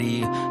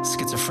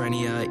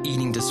schizophrenia,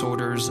 eating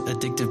disorders,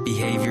 addictive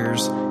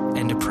behaviors,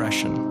 and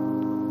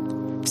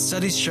depression.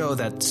 Studies show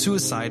that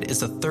suicide is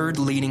the third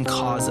leading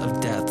cause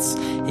of deaths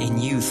in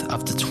youth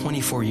up to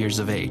 24 years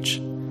of age.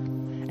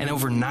 And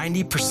over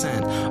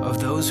 90% of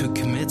those who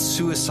commit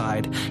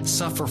suicide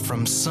suffer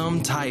from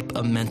some type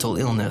of mental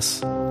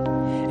illness.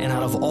 And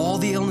out of all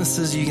the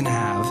illnesses you can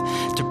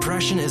have,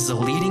 depression is the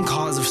leading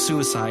cause of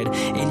suicide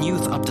in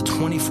youth up to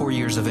 24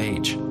 years of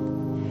age.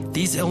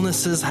 These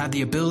illnesses have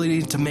the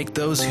ability to make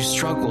those who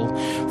struggle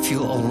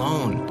feel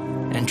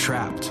alone and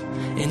trapped.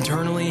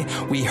 Internally,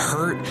 we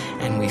hurt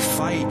and we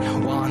fight,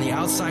 while on the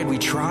outside we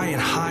try and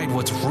hide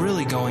what's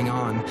really going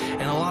on.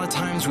 And a lot of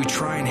times we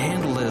try and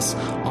handle this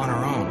on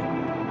our own.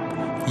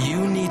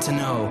 You need to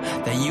know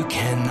that you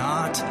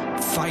cannot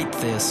fight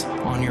this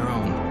on your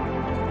own.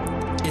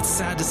 It's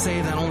sad to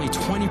say that only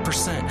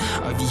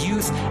 20% of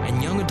youth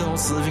and young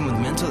adults living with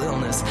mental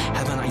illness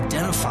have been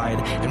identified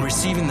and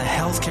receiving the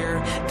health care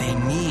they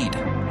need.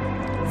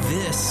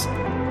 This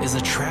is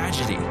a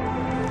tragedy.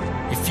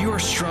 If you are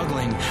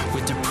struggling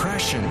with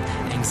depression,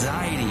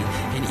 anxiety,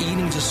 an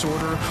eating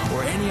disorder,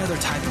 or any other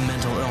type of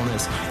mental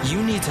illness,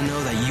 you need to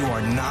know that you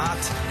are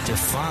not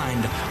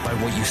defined by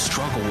what you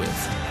struggle with.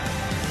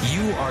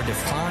 You are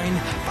defined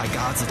by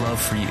God's love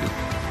for you.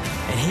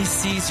 And He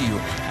sees you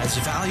as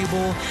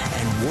valuable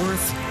and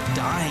worth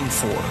dying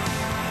for.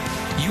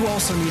 You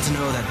also need to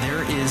know that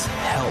there is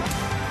help.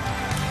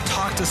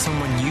 Talk to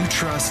someone you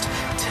trust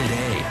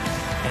today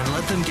and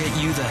let them get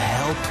you the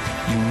help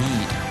you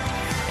need.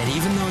 And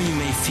even though you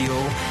may feel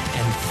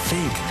and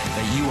think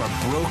that you are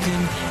broken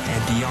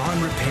and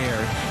beyond repair,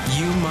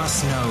 you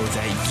must know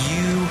that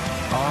you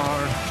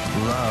are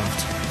loved.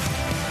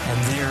 And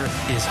there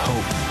is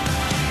hope.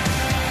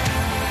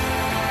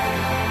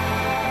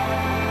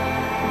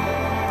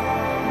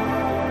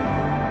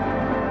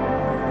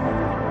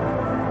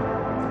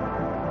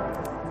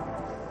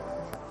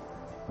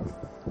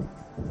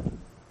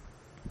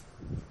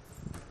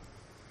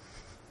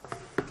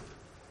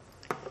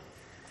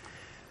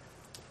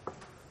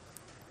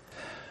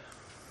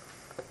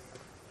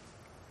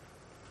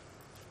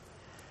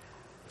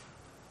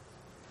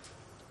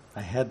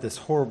 I had this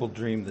horrible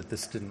dream that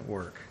this didn't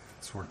work.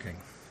 It's working.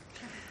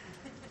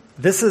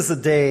 This is a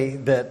day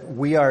that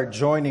we are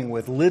joining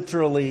with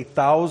literally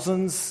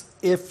thousands,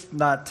 if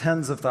not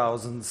tens of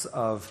thousands,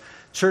 of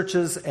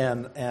churches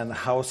and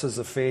houses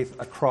of faith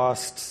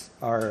across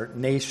our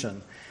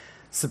nation.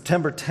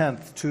 September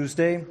 10th,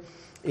 Tuesday,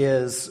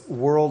 is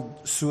World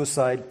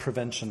Suicide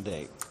Prevention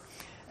Day.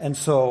 And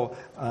so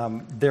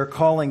they're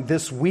calling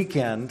this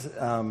weekend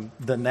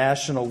the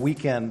National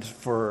Weekend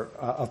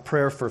of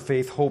Prayer for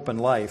Faith, Hope,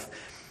 and Life.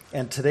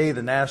 And today,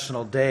 the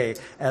National Day,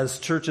 as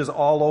churches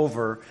all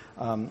over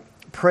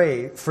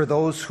pray for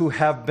those who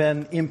have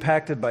been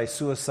impacted by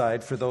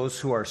suicide, for those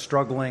who are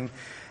struggling.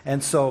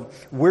 And so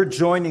we're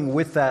joining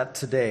with that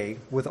today,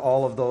 with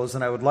all of those.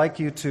 And I would like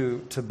you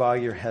to bow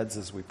your heads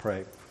as we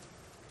pray.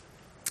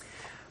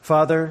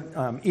 Father,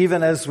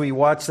 even as we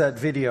watch that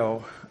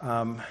video,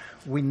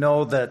 we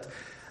know that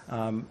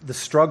the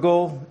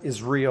struggle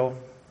is real.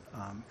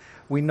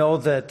 We know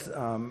that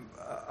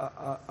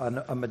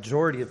a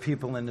majority of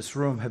people in this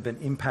room have been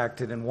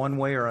impacted in one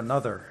way or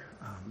another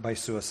by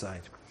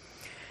suicide.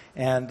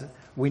 And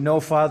we know,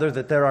 Father,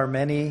 that there are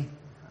many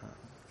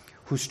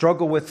who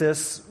struggle with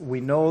this.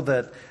 We know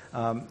that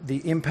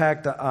the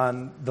impact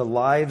on the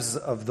lives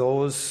of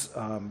those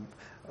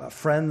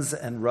friends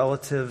and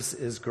relatives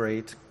is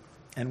great.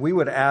 And we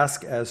would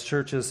ask, as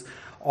churches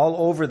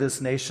all over this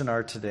nation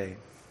are today,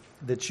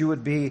 that you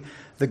would be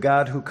the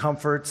God who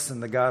comforts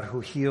and the God who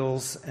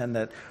heals, and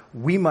that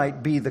we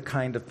might be the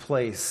kind of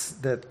place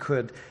that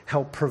could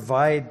help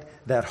provide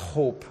that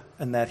hope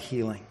and that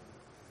healing.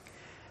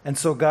 And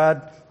so,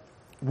 God,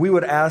 we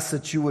would ask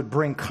that you would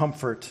bring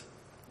comfort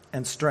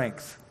and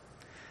strength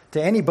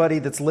to anybody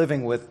that's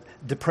living with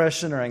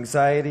depression or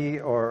anxiety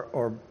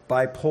or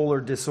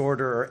bipolar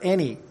disorder or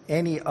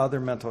any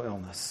other mental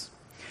illness.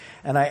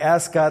 And I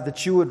ask, God,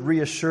 that you would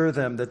reassure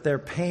them that their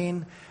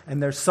pain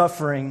and their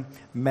suffering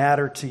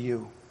matter to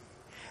you.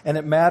 And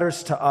it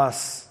matters to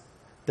us,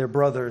 their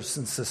brothers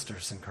and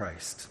sisters in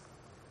Christ.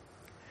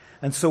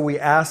 And so we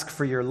ask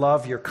for your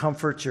love, your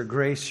comfort, your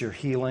grace, your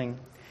healing,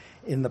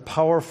 in the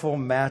powerful,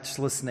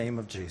 matchless name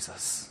of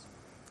Jesus.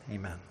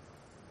 Amen.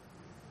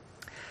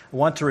 I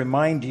want to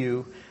remind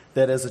you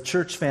that as a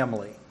church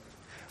family,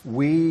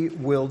 we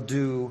will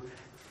do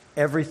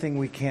everything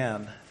we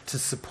can to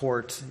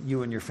support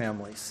you and your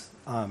families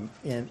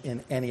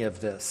in any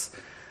of this.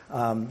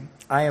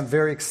 I am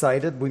very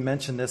excited. We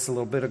mentioned this a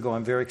little bit ago.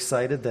 I'm very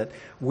excited that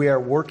we are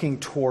working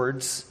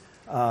towards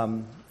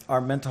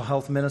our mental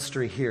health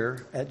ministry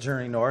here at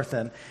Journey North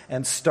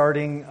and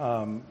starting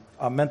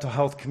a mental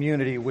health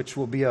community, which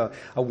will be a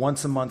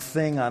once-a-month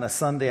thing on a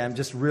Sunday. I'm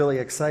just really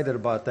excited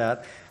about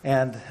that.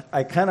 And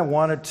I kind of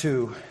wanted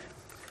to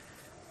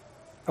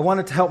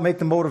help make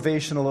the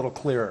motivation a little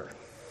clearer.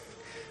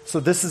 So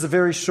this is a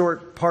very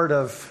short part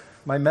of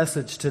my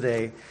message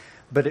today,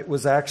 but it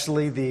was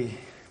actually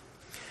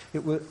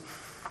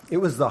it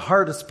was the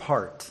hardest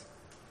part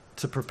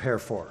to prepare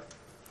for.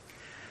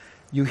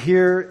 You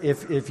hear,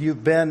 if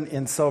you've been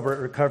in Celebrate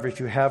Recovery, if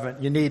you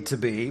haven't, you need to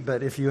be,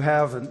 but if you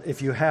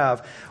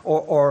have,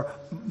 or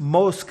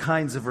most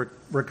kinds of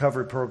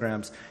recovery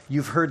programs,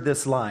 you've heard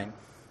this line: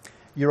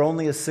 you're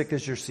only as sick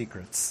as your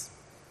secrets.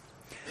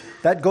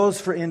 That goes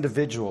for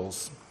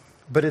individuals,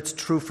 but it's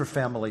true for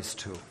families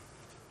too.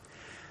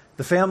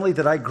 The family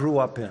that I grew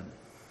up in,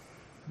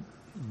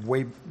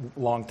 way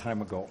long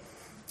time ago,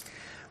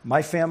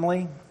 my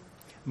family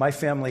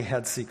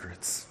had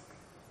secrets.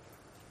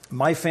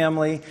 My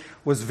family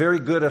was very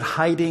good at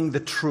hiding the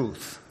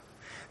truth.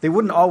 They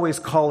wouldn't always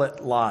call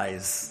it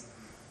lies,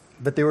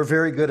 but they were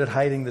very good at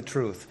hiding the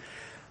truth.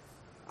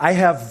 I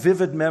have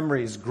vivid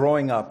memories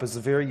growing up as a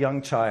very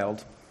young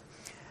child,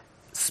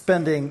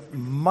 spending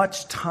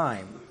much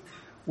time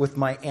with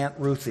my Aunt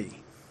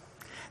Ruthie.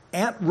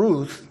 Aunt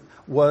Ruth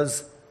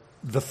was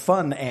the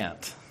fun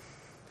aunt.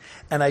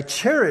 And I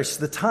cherished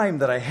the time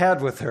that I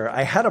had with her.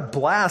 I had a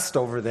blast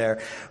over there.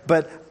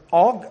 But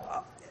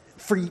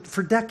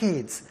for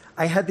decades,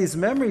 I had these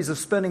memories of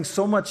spending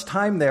so much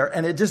time there,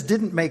 and it just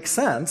didn't make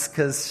sense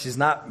because she's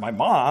not my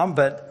mom,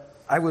 but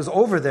I was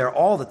over there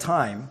all the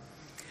time.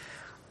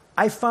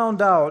 I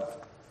found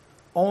out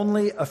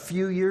only a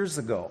few years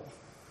ago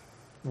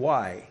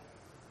why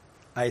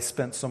I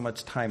spent so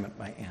much time at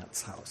my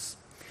aunt's house.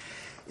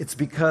 It's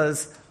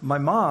because my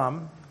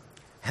mom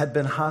had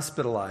been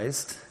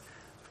hospitalized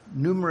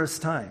numerous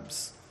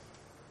times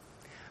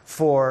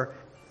for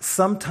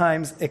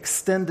sometimes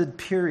extended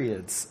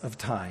periods of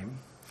time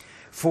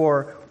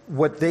for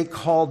what they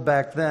called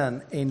back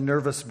then a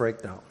nervous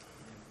breakdown.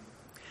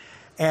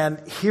 And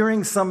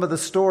hearing some of the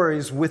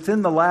stories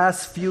within the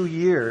last few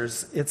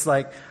years, it's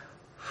like,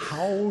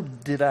 how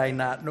did I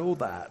not know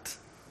that?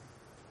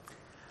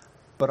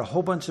 But a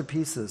whole bunch of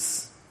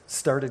pieces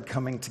started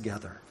coming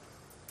together.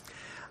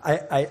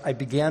 I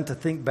began to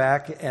think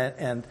back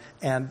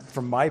and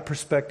from my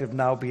perspective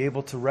now be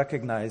able to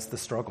recognize the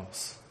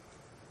struggles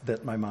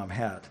that my mom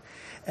had.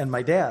 And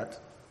my dad,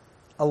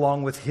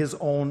 along with his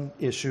own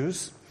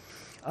issues,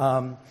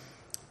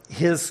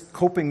 his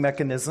coping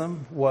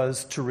mechanism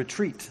was to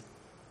retreat,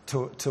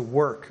 to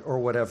work or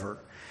whatever.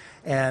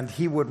 And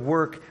he would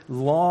work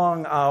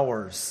long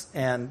hours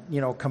and,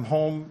 come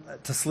home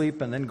to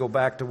sleep and then go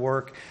back to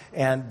work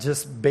and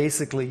just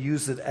basically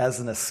use it as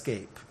an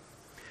escape.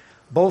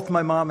 Both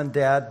my mom and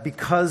dad,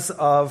 because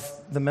of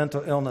the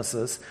mental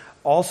illnesses,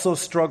 also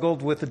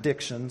struggled with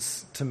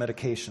addictions to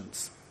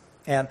medications.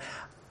 And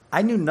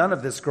I knew none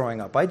of this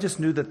growing up. I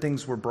just knew that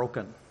things were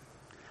broken.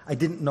 I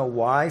didn't know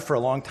why. For a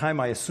long time,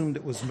 I assumed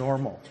it was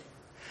normal.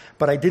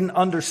 But I didn't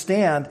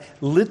understand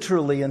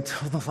literally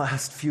until the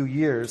last few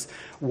years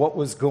what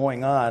was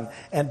going on.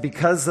 And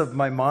because of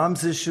my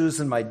mom's issues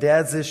and my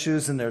dad's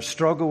issues and their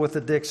struggle with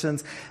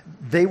addictions,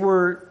 they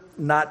were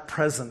not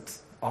present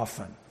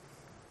often.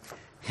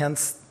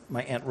 Hence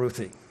my Aunt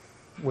Ruthie,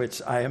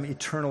 which I am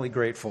eternally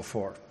grateful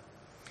for.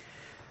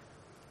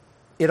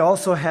 It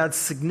also had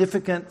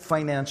significant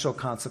financial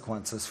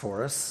consequences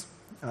for us.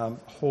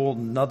 Whole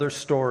nother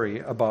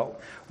story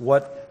about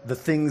what the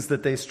things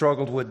that they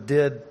struggled with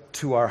did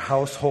to our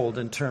household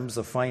in terms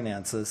of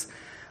finances.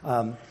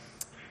 But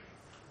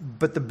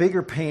the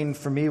bigger pain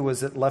for me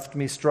was it left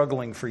me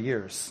struggling for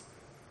years.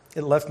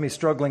 It left me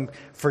struggling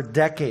for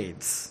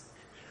decades,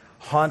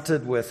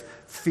 haunted with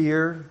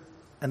fear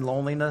and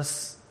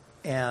loneliness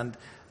and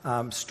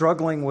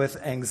struggling with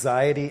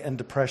anxiety and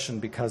depression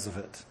because of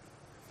it.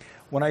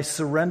 When I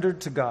surrendered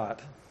to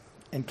God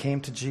and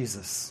came to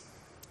Jesus,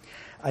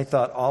 I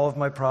thought all of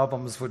my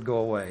problems would go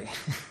away.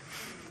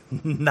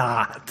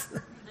 Not.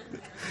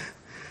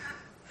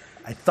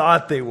 I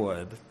thought they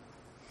would,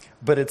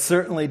 but it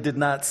certainly did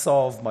not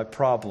solve my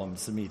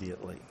problems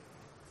immediately.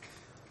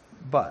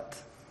 But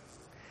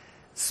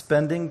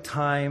spending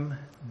time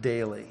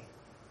daily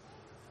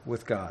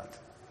with God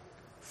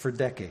for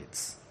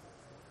decades,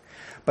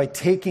 by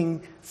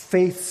taking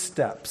faith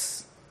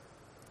steps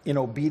in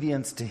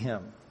obedience to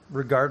Him,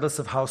 regardless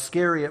of how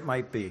scary it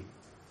might be,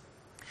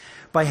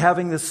 by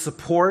having the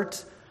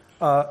support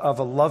of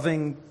a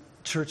loving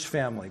church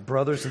family,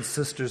 brothers and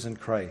sisters in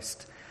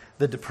Christ,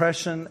 the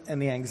depression and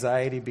the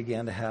anxiety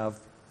began to have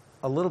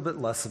a little bit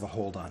less of a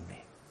hold on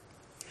me.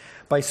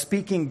 By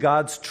speaking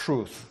God's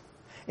truth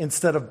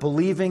instead of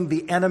believing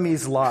the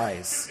enemy's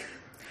lies,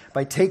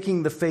 by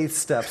taking the faith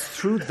steps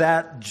through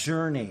that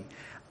journey,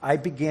 I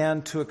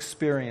began to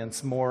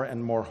experience more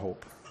and more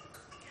hope.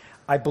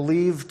 I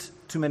believed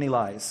too many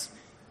lies.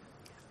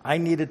 I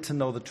needed to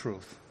know the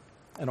truth.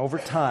 And over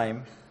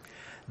time,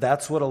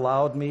 that's what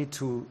allowed me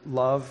to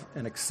love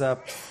and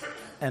accept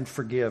and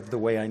forgive the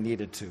way I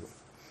needed to.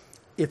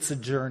 It's a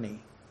journey.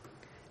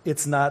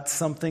 It's not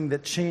something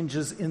that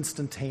changes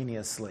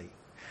instantaneously.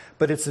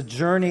 But it's a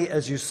journey,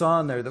 as you saw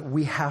in there, that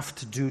we have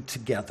to do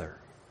together.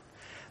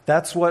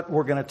 That's what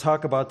we're going to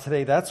talk about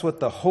today. That's what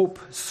the Hope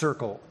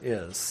Circle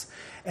is.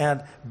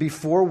 And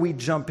before we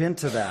jump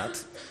into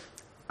that,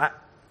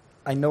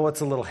 I know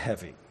it's a little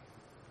heavy.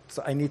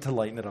 So I need to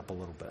lighten it up a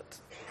little bit,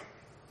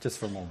 just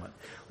for a moment.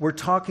 We're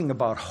talking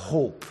about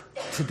hope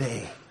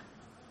today.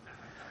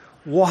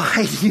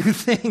 Why do you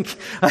think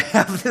I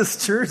have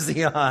this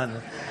jersey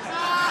on?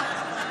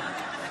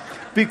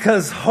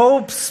 Because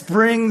hope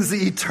springs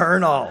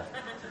eternal.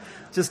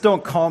 Just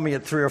don't call me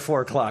at 3 or 4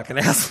 o'clock and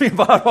ask me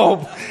about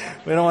hope.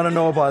 We don't want to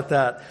know about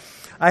that.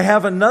 I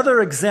have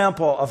another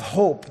example of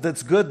hope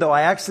that's good, though.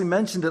 I actually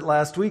mentioned it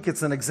last week.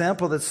 It's an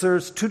example that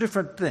serves two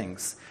different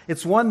things.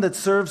 It's one that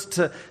serves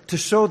to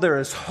show there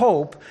is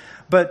hope.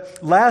 But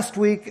last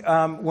week,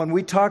 when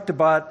we talked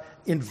about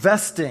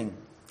investing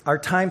our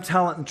time,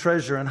 talent, and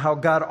treasure and how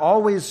God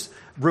always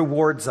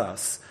rewards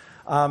us,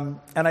 and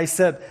I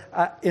said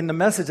in the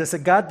message, I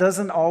said, God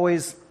doesn't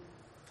always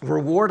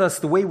reward us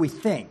the way we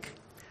think,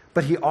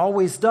 but He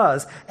always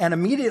does. And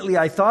immediately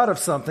I thought of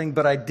something,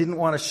 but I didn't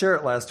want to share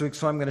it last week,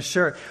 so I'm going to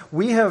share it.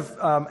 We have,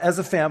 as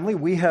a family,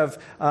 we have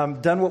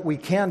done what we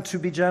can to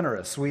be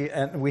generous. We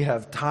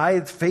have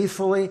tithed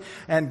faithfully,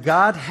 and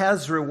God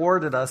has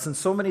rewarded us in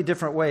so many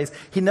different ways.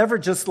 He never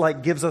just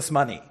gives us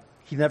money.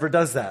 He never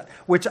does that,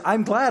 which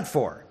I'm glad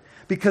for.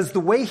 Because the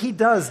way He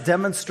does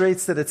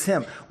demonstrates that it's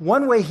Him.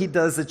 One way He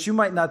does that you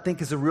might not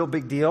think is a real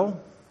big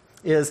deal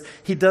is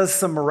He does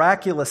some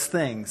miraculous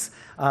things.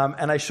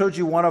 And I showed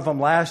you one of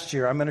them last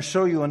year. I'm going to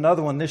show you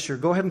another one this year.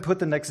 Go ahead and put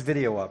the next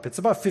video up. It's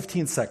about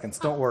 15 seconds.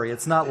 Don't worry.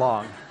 It's not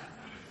long.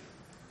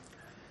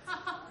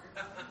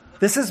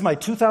 This is my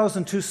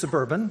 2002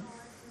 Suburban.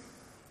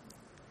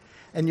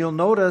 And you'll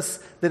notice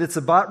that it's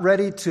about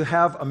ready to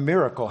have a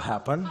miracle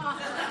happen.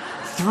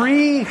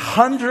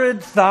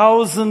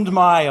 300,000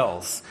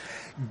 miles.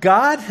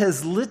 God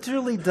has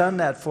literally done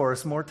that for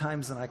us more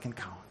times than I can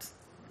count.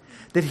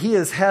 That He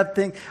has had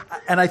things,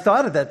 and I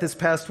thought of that this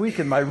past week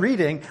in my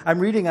reading. I'm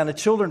reading on the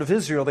children of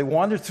Israel. They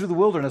wandered through the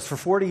wilderness for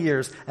 40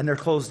 years, and their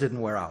clothes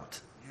didn't wear out.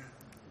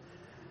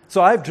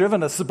 So I've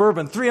driven a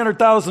Suburban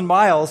 300,000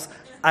 miles.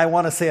 I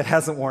want to say it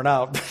hasn't worn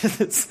out,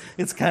 but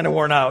it's kind of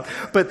worn out.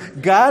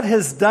 But God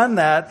has done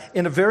that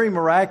in a very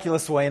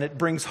miraculous way, and it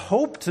brings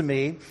hope to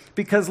me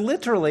because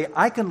literally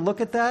I can look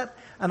at that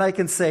and I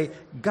can say,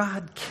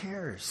 God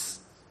cares.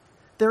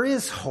 There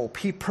is hope.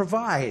 He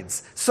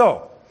provides.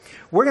 So,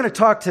 we're going to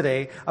talk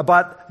today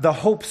about the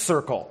Hope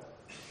Circle.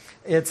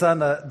 It's on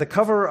the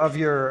cover of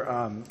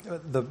your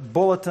the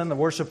bulletin, the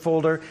worship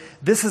folder.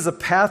 This is a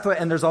pathway,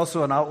 and there's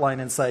also an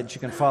outline inside that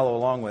you can follow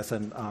along with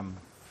and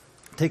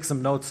take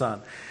some notes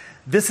on.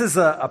 This is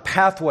a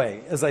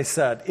pathway, as I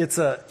said. It's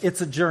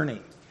a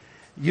journey.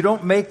 You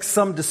don't make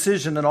some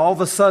decision and all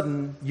of a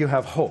sudden you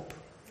have hope.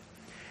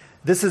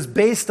 This is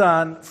based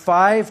on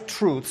 5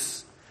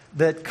 truths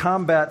that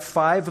combat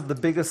 5 of the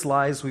biggest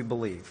lies we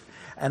believe.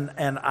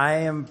 And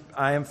I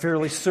am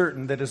fairly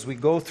certain that as we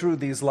go through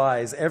these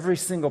lies, every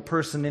single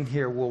person in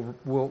here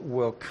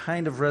will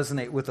kind of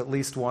resonate with at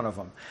least one of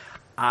them.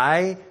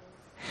 I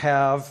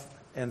have,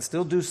 and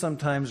still do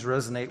sometimes,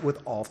 resonate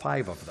with all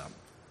 5 of them.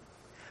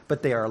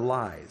 But they are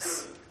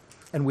lies.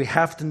 And we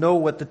have to know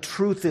what the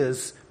truth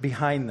is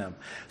behind them.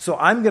 So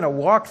I'm going to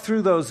walk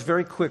through those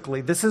very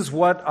quickly. This is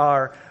what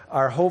our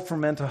Hope for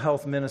Mental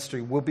Health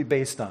ministry will be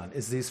based on,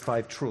 is these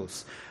 5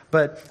 truths.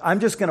 But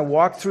I'm just going to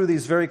walk through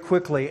these very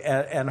quickly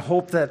and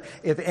hope that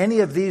if any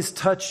of these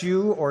touch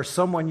you or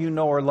someone you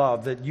know or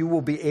love, that you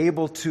will be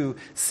able to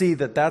see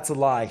that that's a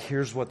lie.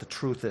 Here's what the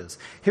truth is.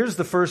 Here's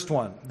the first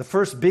one, the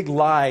first big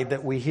lie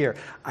that we hear.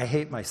 I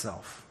hate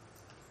myself.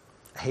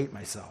 I hate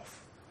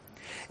myself.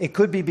 It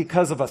could be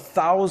because of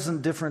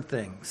 1,000 different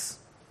things.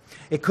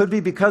 It could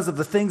be because of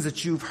the things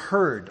that you've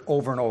heard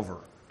over and over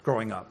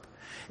growing up.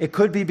 It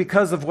could be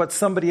because of what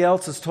somebody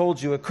else has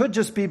told you. It could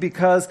just be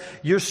because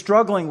you're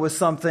struggling with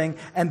something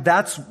and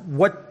that's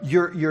what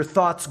your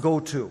thoughts go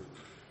to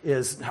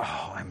is,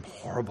 oh, I'm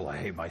horrible, I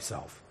hate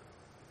myself.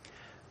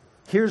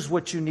 Here's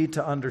what you need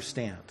to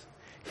understand.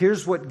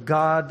 Here's what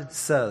God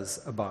says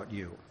about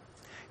you.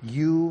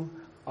 You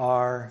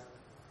are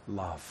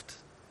loved.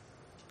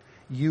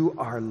 You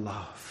are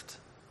loved.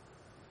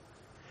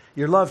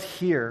 You're loved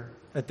here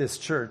at this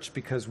church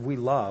because we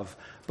love,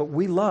 but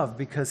we love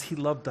because He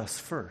loved us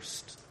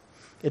first.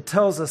 It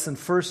tells us in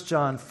 1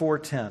 John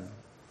 4:10,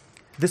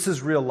 this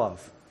is real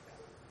love.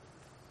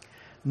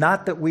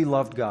 Not that we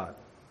loved God,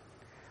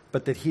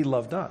 but that He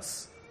loved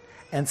us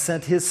and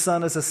sent His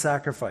Son as a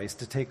sacrifice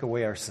to take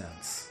away our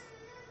sins.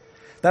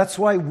 That's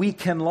why we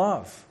can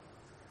love.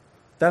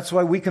 That's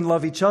why we can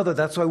love each other.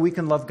 That's why we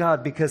can love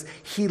God, because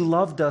He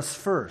loved us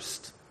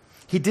first.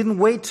 He didn't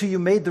wait till you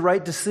made the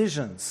right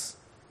decisions.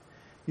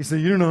 You say,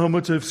 you don't know how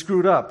much I've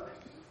screwed up.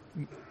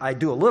 I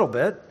do a little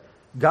bit.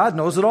 God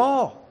knows it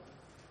all.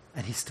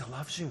 And He still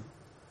loves you.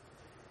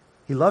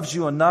 He loves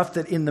you enough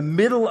that in the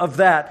middle of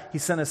that, He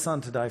sent His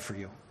Son to die for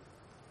you.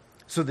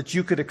 So that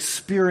you could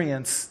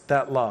experience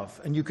that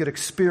love and you could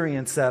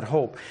experience that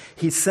hope.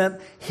 He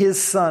sent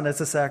His Son as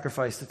a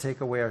sacrifice to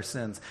take away our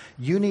sins.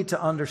 You need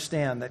to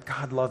understand that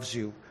God loves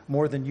you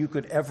more than you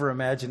could ever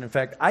imagine. In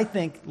fact, I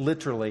think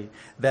literally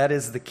that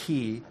is the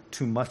key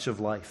to much of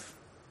life.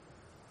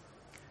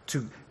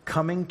 To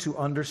coming to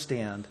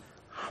understand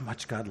how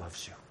much God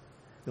loves you.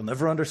 You'll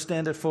never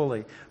understand it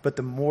fully, but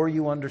the more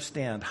you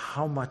understand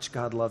how much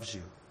God loves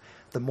you,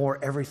 the more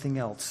everything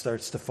else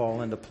starts to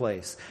fall into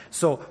place.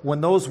 So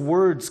when those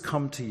words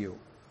come to you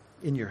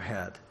in your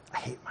head, I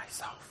hate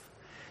myself,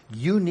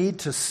 you need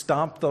to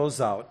stomp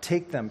those out,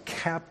 take them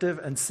captive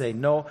and say,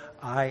 no,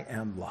 I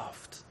am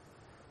loved.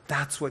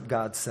 That's what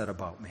God said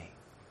about me.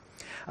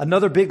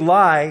 Another big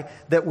lie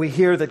that we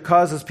hear that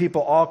causes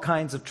people all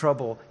kinds of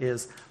trouble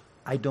is,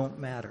 I don't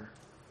matter.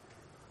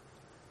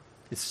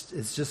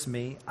 It's just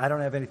me. I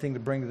don't have anything to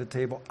bring to the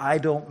table. I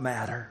don't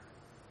matter.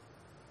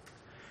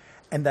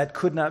 And that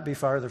could not be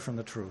farther from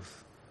the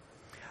truth.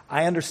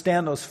 I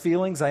understand those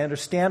feelings. I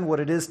understand what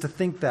it is to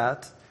think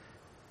that.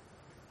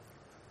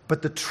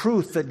 But the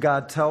truth that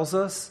God tells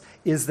us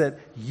is that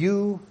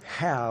you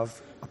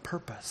have a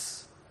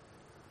purpose.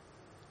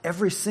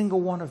 Every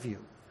single one of you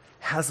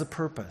has a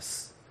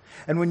purpose.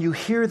 And when you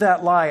hear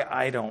that lie,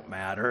 I don't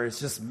matter, it's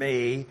just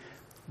me,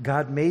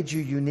 God made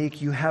you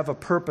unique. You have a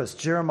purpose.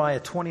 Jeremiah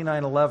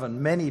 29:11,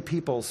 many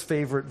people's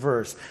favorite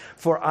verse.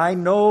 For I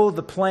know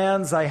the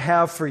plans I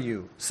have for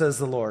you, says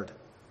the Lord.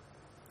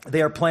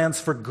 They are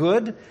plans for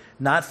good,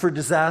 not for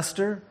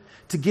disaster,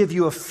 to give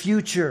you a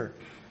future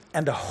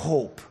and a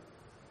hope.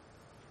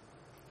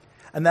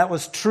 And that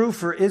was true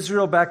for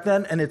Israel back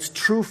then, and it's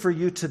true for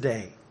you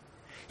today.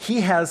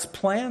 He has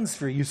plans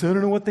for you. You say, I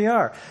don't know what they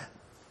are.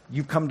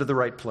 You've come to the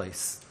right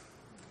place.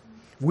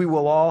 We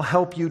will all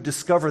help you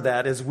discover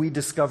that as we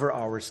discover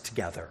ours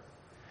together.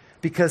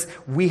 Because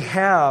we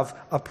have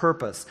a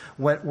purpose.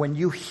 When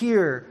you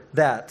hear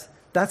that,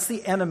 that's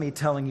the enemy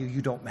telling you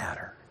you don't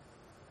matter.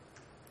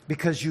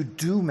 Because you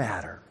do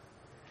matter.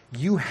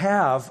 You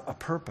have a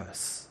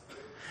purpose.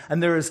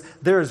 And there is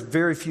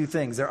very few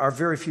things, there are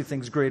very few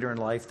things greater in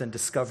life than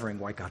discovering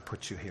why God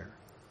put you here.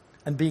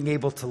 And being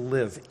able to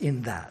live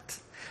in that.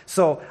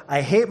 So,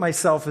 I hate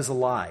myself is a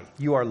lie.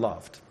 You are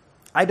loved.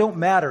 I don't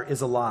matter is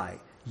a lie.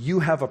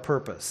 You have a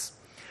purpose.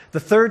 The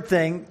third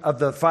thing of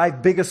the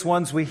 5 biggest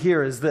ones we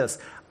hear is this.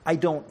 I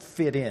don't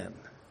fit in.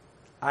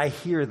 I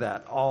hear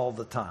that all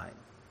the time.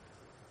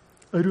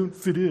 I don't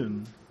fit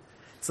in.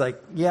 It's like,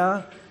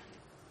 yeah,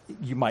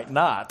 you might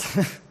not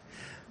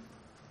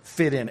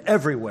fit in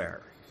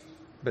everywhere.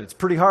 But it's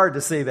pretty hard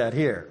to say that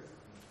here.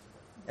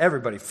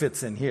 Everybody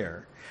fits in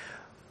here.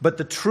 But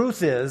the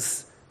truth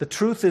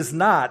is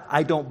not,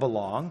 I don't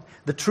belong.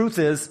 The truth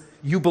is,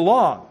 you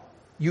belong.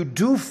 You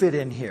do fit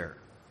in here.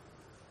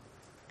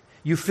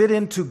 You fit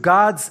into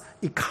God's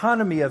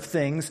economy of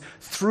things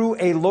through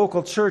a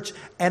local church.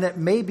 And it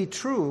may be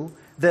true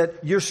that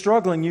you're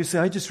struggling. You say,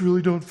 I just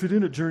really don't fit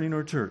in at Journey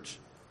North Church.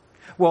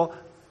 Well,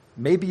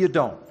 maybe you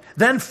don't.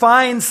 Then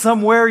find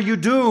somewhere you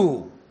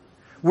do.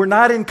 We're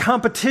not in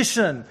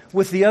competition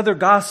with the other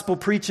gospel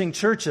preaching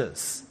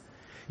churches.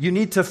 You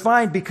need to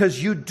find,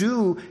 because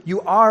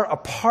you are a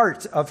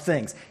part of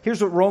things.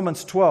 Here's what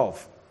Romans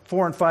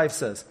 12:4-5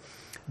 says.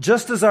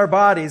 Just as our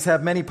bodies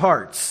have many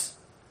parts,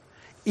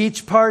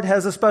 each part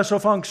has a special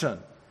function.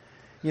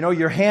 You know,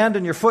 your hand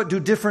and your foot do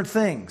different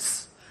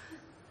things.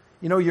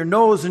 You know, your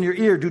nose and your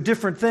ear do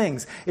different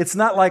things. It's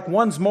not like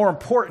one's more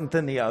important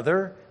than the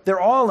other. They're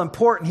all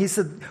important. He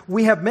said,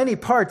 we have many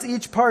parts.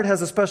 Each part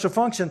has a special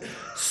function.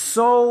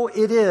 So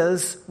it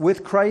is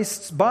with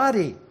Christ's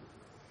body.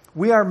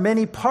 We are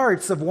many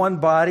parts of one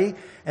body.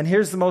 And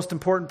here's the most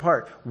important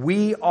part.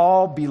 We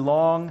all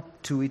belong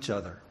to each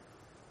other.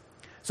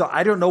 So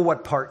I don't know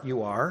what part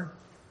you are.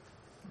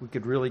 We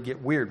could really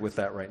get weird with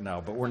that right now,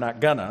 but we're not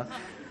gonna.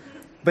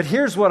 But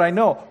here's what I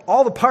know.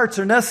 All the parts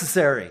are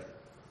necessary.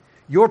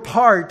 Your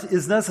part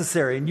is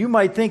necessary. And you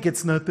might think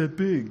it's not that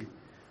big.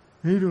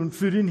 You don't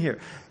fit in here.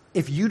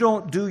 If you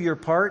don't do your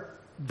part,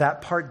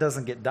 that part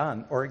doesn't get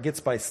done, or it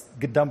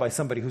get done by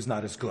somebody who's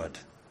not as good.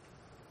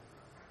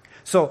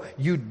 So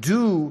you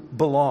do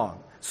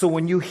belong. So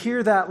when you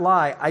hear that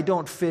lie, I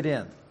don't fit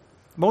in.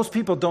 Most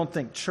people don't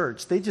think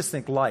church. They just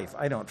think life.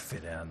 I don't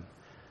fit in.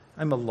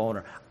 I'm a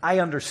loner. I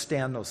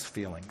understand those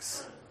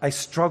feelings. I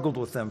struggled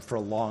with them for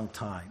a long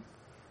time.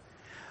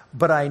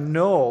 But I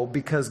know,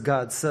 because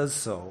God says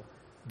so,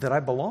 that I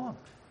belong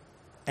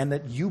and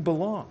that you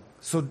belong.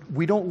 So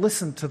we don't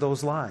listen to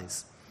those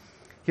lies.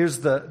 Here's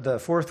the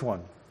fourth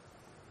one.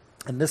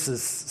 And this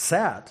is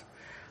sad.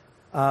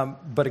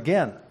 But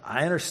again,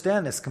 I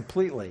understand this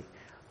completely.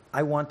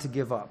 I want to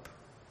give up.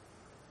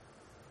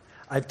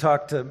 I've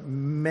talked to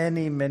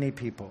many, many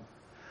people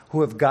who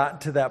have gotten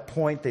to that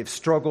point. They've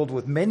struggled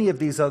with many of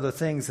these other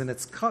things, and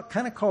it's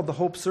kind of called the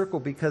hope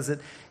circle because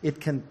it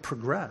can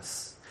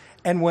progress.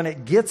 And when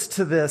it gets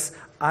to this,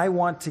 I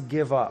want to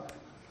give up,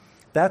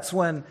 that's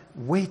when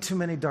way too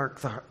many dark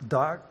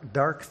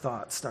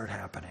thoughts start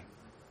happening.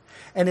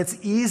 And it's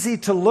easy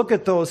to look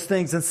at those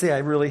things and say, I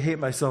really hate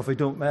myself, I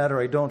don't matter,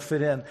 I don't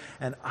fit in,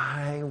 and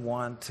I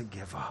want to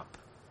give up.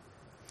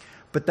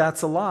 But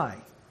that's a lie.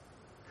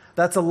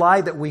 That's a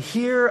lie that we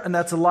hear, and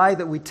that's a lie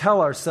that we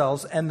tell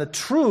ourselves. And the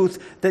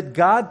truth that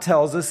God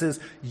tells us is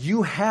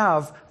you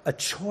have a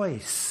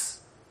choice.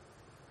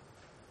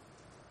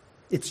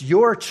 It's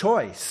your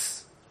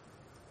choice.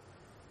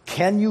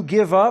 Can you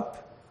give up?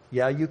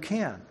 Yeah, you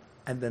can.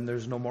 And then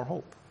there's no more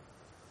hope.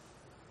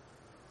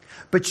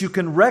 But you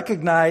can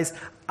recognize,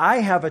 I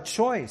have a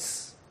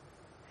choice.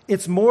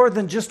 It's more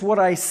than just what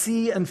I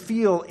see and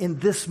feel in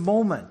this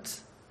moment.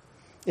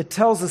 It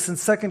tells us in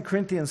 2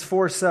 Corinthians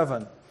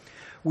 4:7,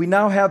 we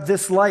now have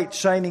this light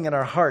shining in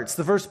our hearts.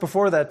 The verse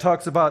before that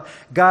talks about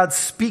God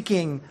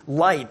speaking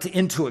light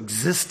into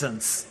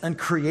existence and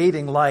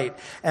creating light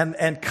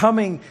and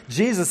coming,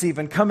 Jesus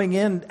even coming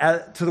in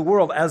to the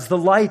world as the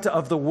light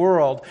of the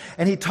world.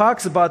 And he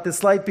talks about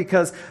this light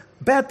because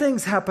bad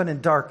things happen in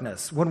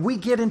darkness. When we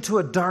get into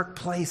a dark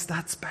place,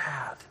 that's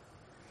bad.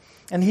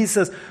 And he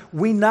says,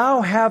 we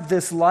now have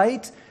this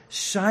light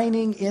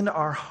shining in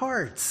our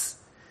hearts.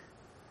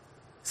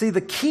 See,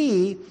 the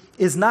key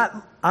is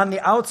not on the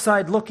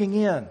outside looking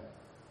in.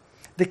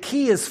 The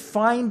key is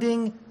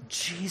finding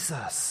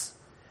Jesus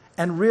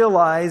and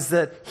realize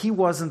that he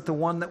wasn't the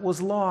one that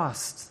was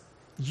lost.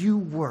 You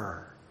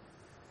were.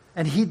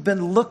 And he'd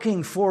been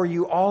looking for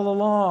you all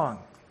along.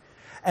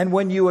 And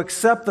when you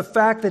accept the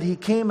fact that he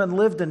came and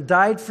lived and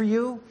died for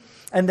you,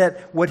 and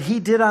that what he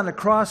did on the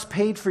cross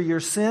paid for your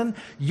sin,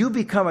 you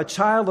become a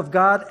child of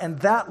God, and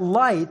that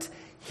light,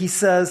 he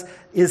says,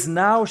 is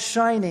now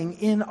shining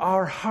in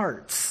our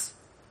hearts.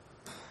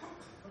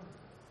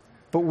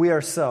 But we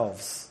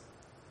ourselves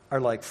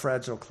are like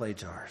fragile clay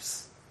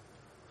jars.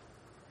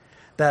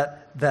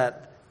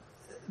 That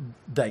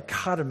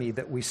dichotomy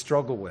that we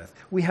struggle with.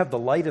 We have the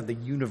light of the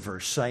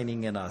universe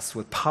shining in us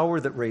with power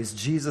that raised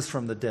Jesus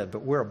from the dead,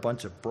 but we're a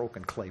bunch of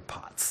broken clay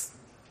pots,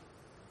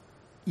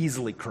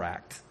 easily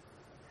cracked.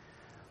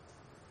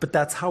 But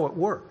that's how it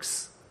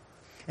works.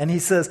 And he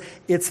says,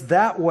 it's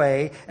that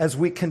way as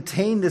we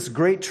contain this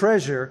great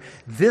treasure,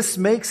 this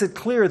makes it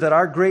clear that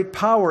our great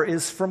power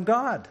is from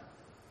God,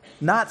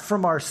 not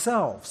from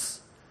ourselves.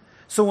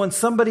 So when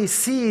somebody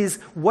sees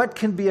what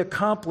can be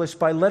accomplished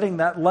by letting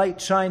that light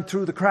shine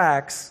through the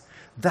cracks,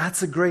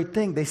 that's a great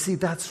thing. They see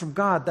that's from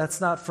God, that's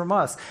not from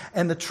us.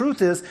 And the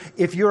truth is,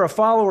 if you're a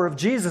follower of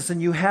Jesus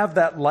and you have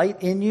that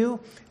light in you,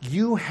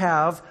 you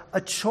have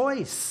a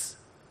choice.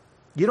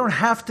 You don't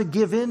have to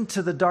give in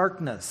to the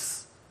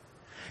darkness.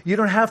 You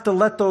don't have to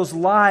let those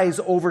lies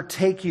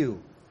overtake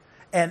you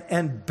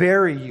and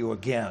bury you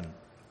again.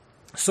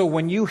 So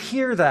when you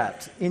hear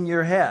that in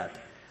your head,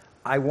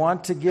 I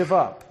want to give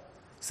up,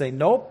 say,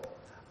 nope,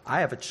 I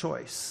have a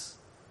choice.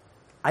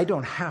 I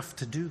don't have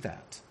to do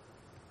that.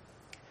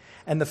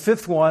 And the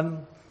fifth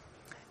one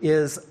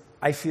is,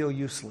 I feel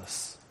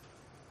useless.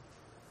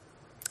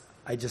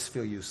 I just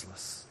feel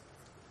useless.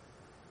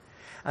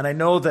 And I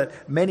know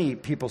that many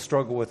people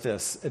struggle with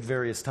this at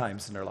various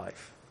times in their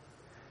life.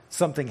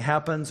 Something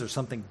happens or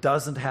something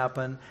doesn't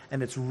happen,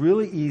 and it's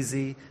really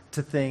easy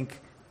to think,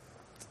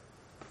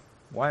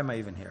 why am I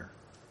even here?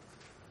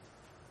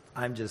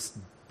 I'm just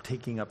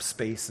taking up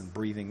space and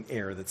breathing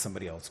air that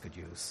somebody else could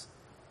use.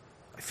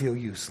 I feel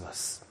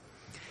useless.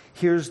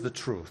 Here's the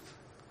truth.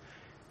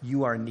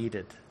 You are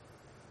needed.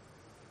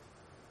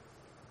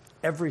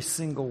 Every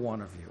single one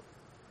of you.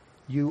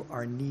 You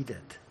are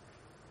needed.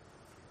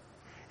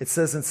 It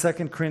says in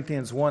 2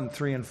 Corinthians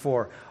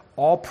 1:3-4,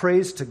 all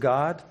praise to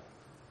God,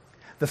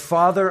 the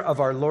Father of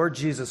our Lord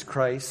Jesus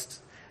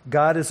Christ.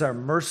 God is our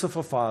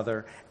merciful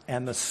Father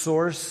and the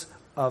source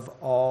of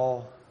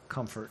all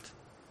comfort.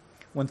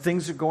 When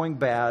things are going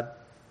bad,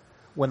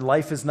 when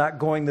life is not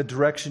going the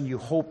direction you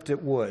hoped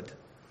it would,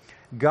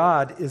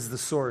 God is the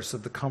source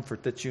of the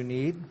comfort that you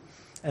need.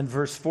 And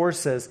verse 4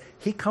 says,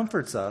 he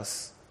comforts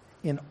us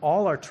in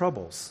all our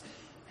troubles.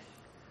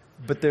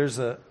 But there's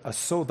a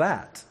so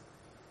that.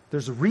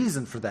 There's a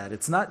reason for that.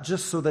 It's not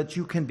just so that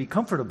you can be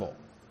comfortable.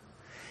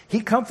 He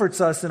comforts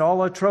us in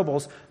all our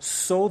troubles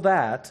so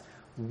that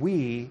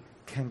we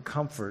can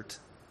comfort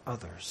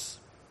others.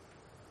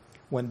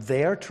 When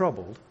they are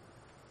troubled,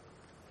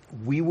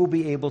 we will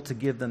be able to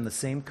give them the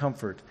same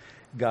comfort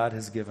God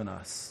has given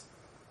us.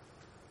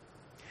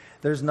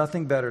 There's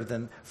nothing better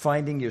than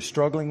finding you're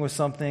struggling with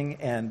something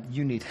and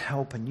you need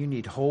help and you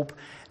need hope,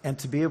 and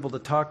to be able to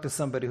talk to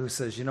somebody who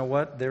says, you know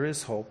what, there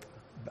is hope.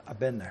 I've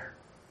been there.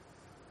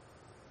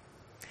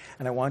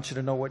 And I want you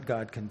to know what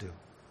God can do.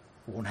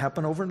 It won't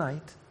happen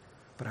overnight,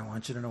 but I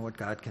want you to know what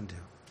God can do.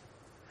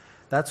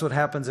 That's what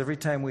happens every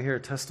time we hear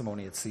a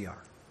testimony at CR.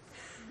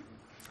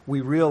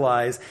 We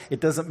realize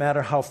it doesn't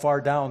matter how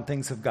far down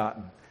things have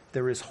gotten.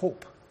 There is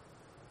hope.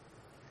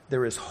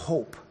 There is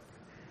hope.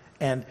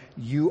 And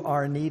you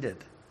are needed.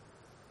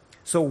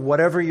 So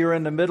whatever you're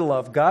in the middle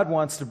of, God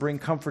wants to bring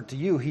comfort to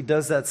you. He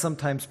does that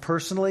sometimes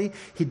personally.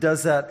 He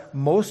does that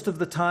most of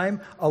the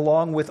time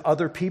along with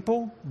other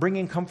people,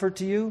 bringing comfort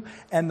to you.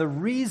 And the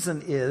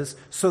reason is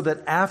so that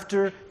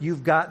after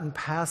you've gotten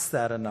past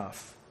that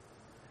enough,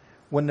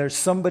 when there's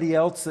somebody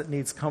else that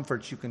needs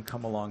comfort, you can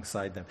come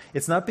alongside them.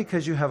 It's not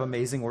because you have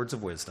amazing words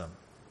of wisdom.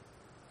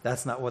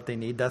 That's not what they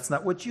need. That's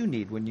not what you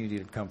need when you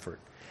need comfort.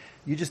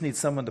 You just need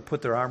someone to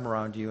put their arm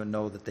around you and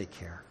know that they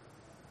care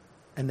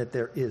and that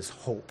there is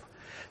hope.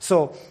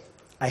 So,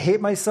 I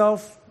hate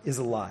myself is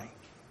a lie.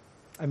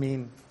 I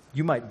mean,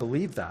 you might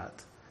believe that,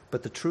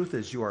 but the truth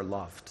is you are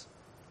loved.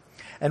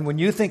 And when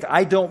you think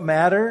I don't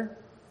matter,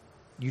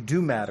 you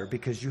do matter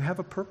because you have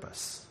a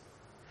purpose.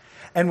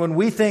 And when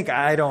we think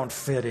I don't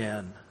fit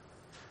in,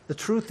 the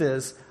truth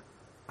is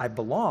I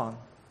belong.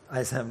 I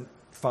just haven't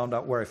found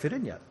out where I fit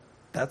in yet.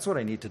 That's what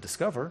I need to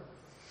discover.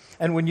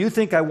 And when you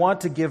think I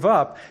want to give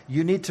up,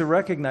 you need to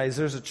recognize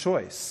there's a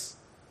choice.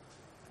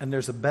 And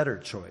there's a better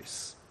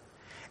choice.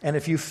 And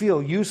if you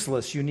feel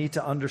useless, you need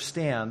to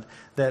understand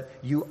that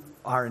you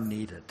are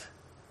needed.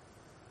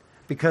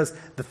 Because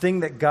the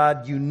thing that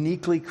God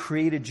uniquely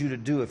created you to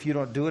do, if you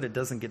don't do it, it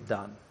doesn't get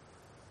done.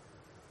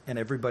 And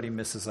everybody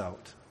misses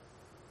out.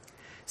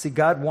 See,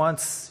 God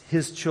wants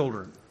His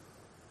children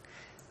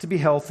to be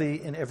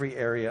healthy in every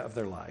area of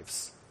their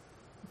lives.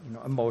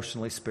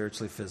 Emotionally,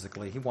 spiritually,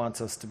 physically. He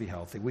wants us to be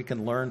healthy. We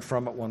can learn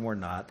from it when we're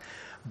not.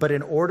 But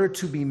in order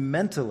to be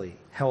mentally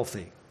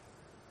healthy,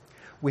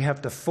 we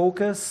have to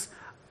focus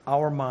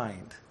our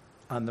mind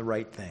on the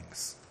right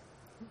things.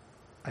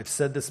 I've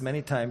said this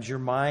many times. Your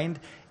mind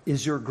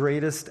is your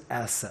greatest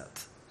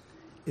asset.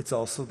 It's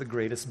also the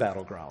greatest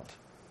battleground.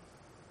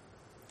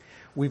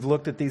 We've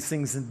looked at these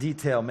things in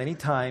detail many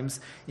times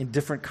in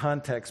different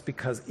contexts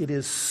because it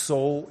is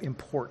so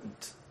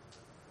important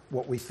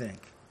what we think.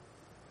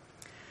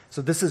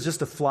 So this is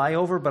just a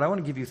flyover, but I want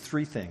to give you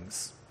 3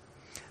 things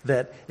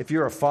that if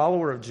you're a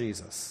follower of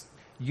Jesus,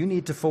 you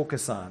need to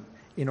focus on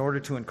in order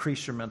to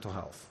increase your mental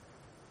health.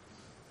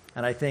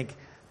 And I think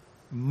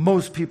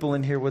most people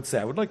in here would say,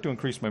 I would like to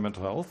increase my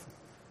mental health.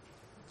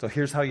 So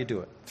here's how you do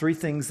it. 3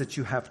 things that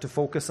you have to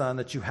focus on,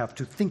 that you have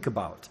to think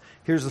about.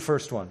 Here's the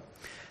first one.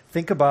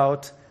 Think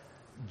about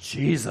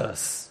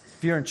Jesus.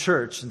 If you're in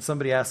church and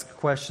somebody asks a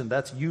question,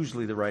 that's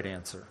usually the right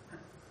answer.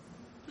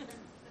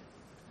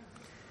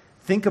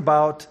 Think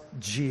about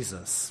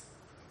Jesus.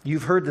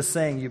 You've heard the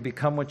saying, you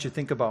become what you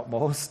think about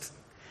most.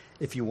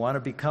 If you want to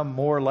become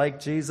more like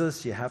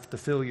Jesus, you have to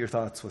fill your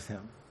thoughts with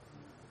Him.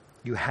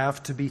 You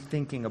have to be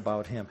thinking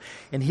about Him.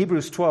 In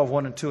Hebrews 12,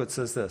 1 and 2, it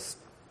says this.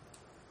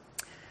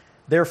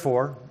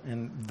 Therefore,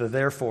 and the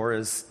therefore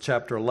is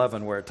chapter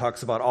 11, where it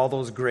talks about all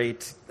those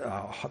great,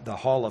 the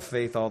hall of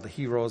faith, all the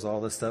heroes, all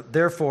this stuff.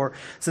 Therefore,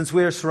 since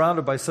we are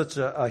surrounded by such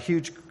a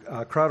huge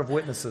crowd of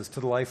witnesses to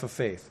the life of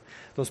faith,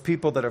 those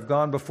people that have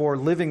gone before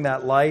living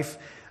that life,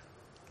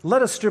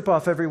 let us strip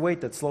off every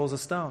weight that slows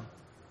us down,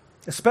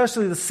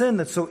 especially the sin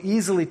that so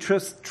easily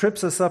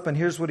trips us up. And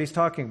here's what he's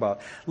talking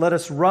about. Let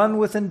us run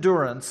with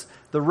endurance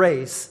the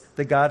race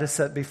that God has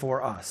set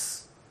before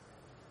us.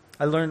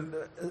 I learned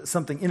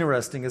something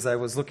interesting as I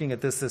was looking at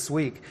this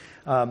week.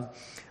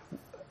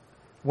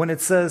 When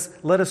it says,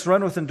 let us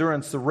run with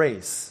endurance the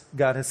race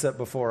God has set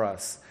before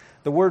us.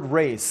 The word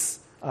race,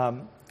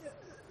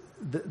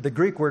 the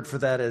Greek word for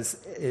that is,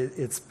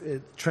 it's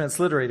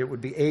transliterated, it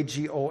would be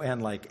agon,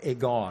 like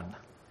agon.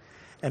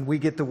 And we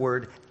get the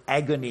word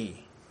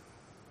agony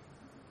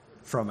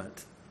from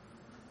it.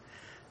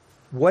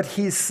 What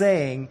he's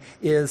saying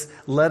is,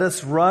 let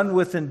us run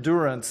with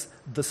endurance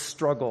the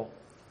struggle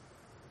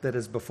that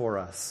is before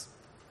us.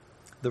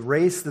 The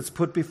race that's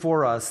put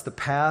before us, the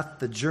path,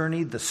 the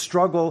journey, the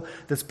struggle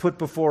that's put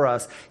before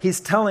us. He's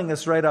telling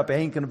us right up, it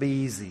ain't going to be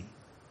easy.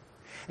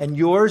 And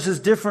yours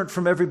is different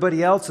from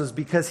everybody else's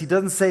because he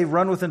doesn't say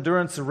run with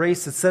endurance the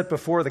race that's set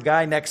before the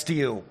guy next to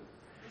you.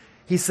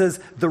 He says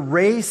the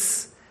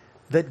race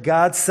that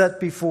God set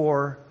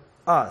before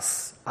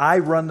us. I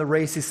run the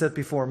race He set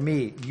before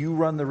me. You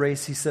run the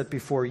race He set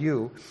before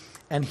you.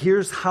 And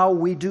here's how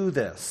we do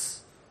this.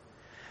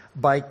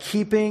 By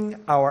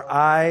keeping our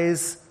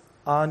eyes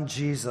on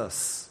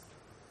Jesus,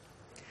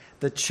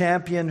 the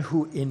champion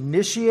who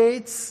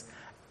initiates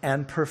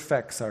and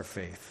perfects our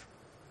faith.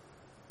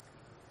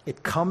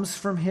 It comes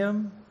from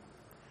Him,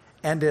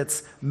 and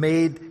it's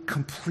made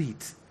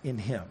complete in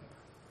Him.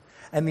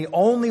 And the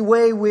only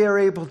way we are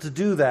able to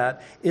do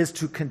that is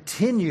to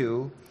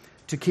continue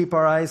to keep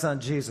our eyes on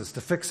Jesus,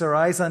 to fix our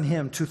eyes on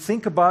Him, to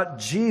think about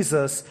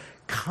Jesus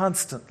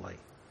constantly.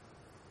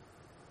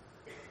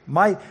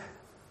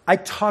 I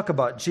talk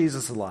about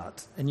Jesus a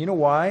lot. And you know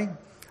why?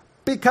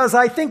 Because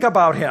I think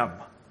about Him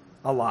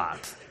a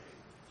lot.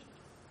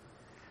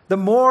 The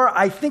more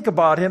I think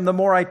about Him, the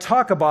more I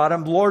talk about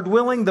Him, Lord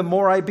willing, the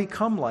more I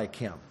become like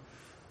Him.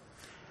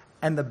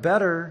 And the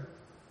better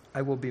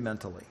I will be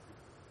mentally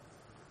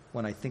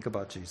when I think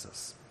about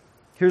Jesus.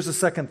 Here's the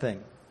second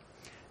thing.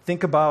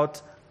 Think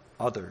about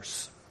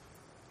others.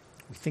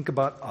 We think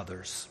about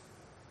others.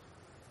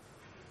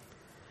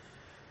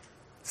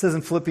 It says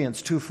in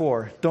Philippians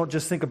 2:4, don't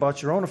just think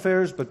about your own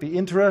affairs, but be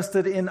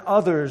interested in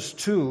others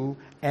too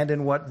and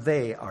in what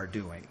they are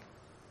doing.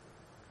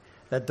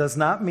 That does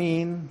not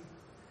mean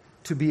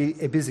to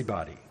be a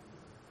busybody.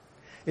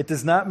 It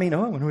does not mean,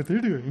 oh, I wonder what they're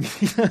doing.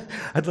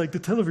 I'd like to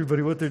tell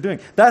everybody what they're doing.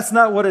 That's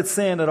not what it's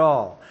saying at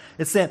all.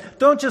 It's saying,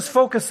 don't just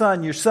focus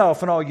on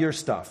yourself and all your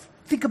stuff.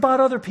 Think about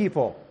other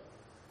people.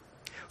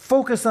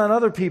 Focus on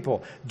other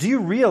people. Do you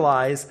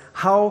realize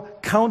how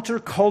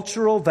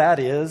countercultural that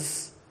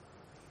is?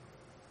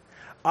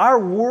 Our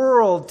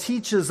world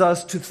teaches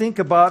us to think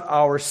about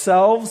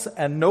ourselves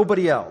and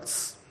nobody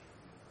else.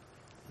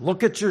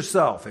 Look at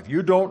yourself. If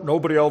you don't,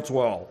 nobody else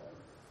will.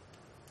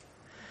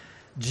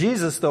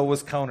 Jesus, though,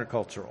 was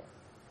countercultural.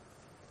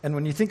 And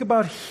when you think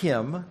about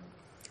Him,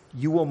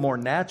 you will more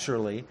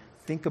naturally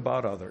think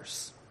about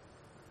others.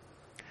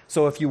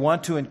 So if you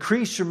want to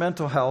increase your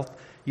mental health,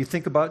 you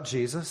think about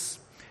Jesus,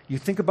 you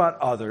think about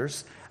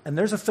others, and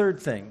there's a third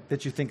thing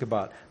that you think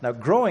about. Now,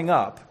 growing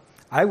up,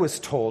 I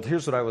was told,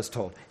 here's what I was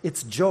told.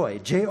 It's joy,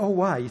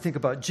 J-O-Y. You think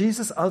about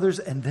Jesus, others,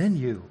 and then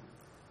you.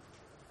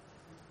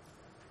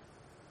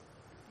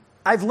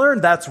 I've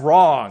learned that's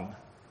wrong.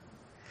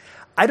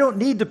 I don't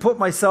need to put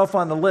myself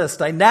on the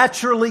list. I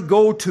naturally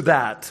go to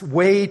that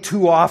way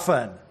too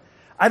often.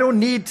 I don't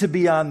need to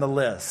be on the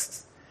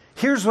list.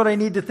 Here's what I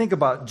need to think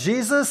about.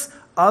 Jesus,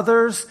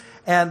 others,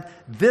 and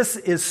this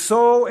is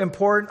so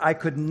important. I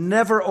could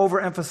never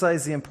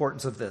overemphasize the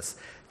importance of this.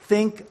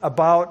 Think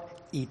about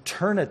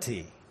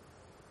eternity.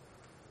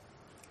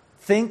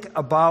 Think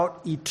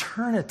about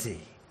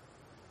eternity.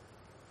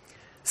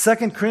 2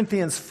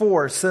 Corinthians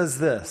 4 says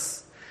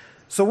this.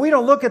 So we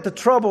don't look at the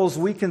troubles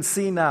we can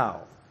see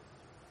now.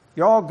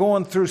 You're all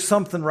going through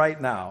something right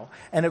now,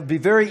 and it would be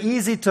very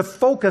easy to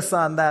focus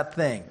on that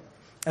thing.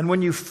 And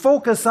when you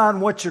focus on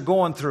what you're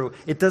going through,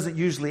 it doesn't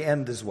usually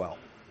end as well.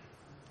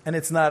 And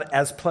it's not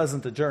as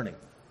pleasant a journey.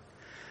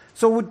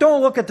 So we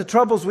don't look at the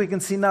troubles we can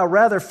see now.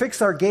 Rather, fix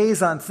our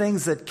gaze on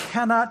things that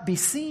cannot be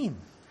seen.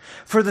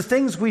 For the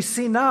things we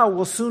see now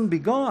will soon be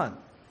gone.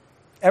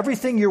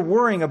 Everything you're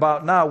worrying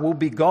about now will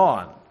be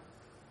gone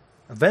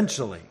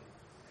eventually.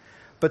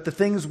 But the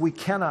things we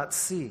cannot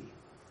see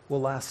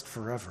will last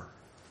forever.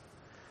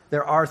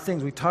 There are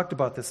things, we talked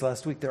about this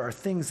last week, there are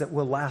things that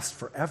will last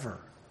forever.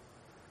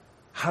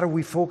 How do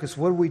we focus?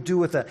 What do we do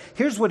with that?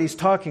 Here's what he's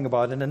talking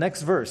about in the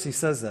next verse. He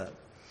says that.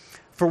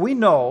 For we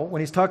know,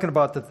 when he's talking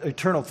about the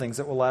eternal things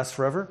that will last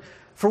forever,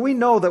 for we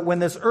know that when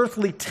this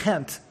earthly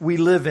tent we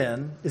live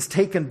in is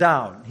taken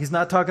down, he's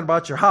not talking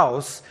about your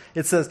house.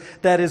 It says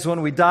that is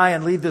when we die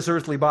and leave this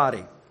earthly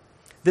body.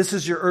 This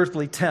is your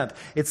earthly tent.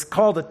 It's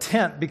called a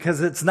tent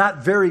because it's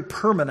not very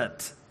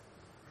permanent.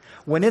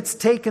 When it's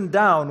taken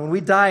down, when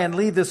we die and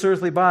leave this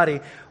earthly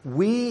body,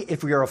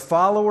 if we are a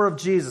follower of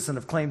Jesus and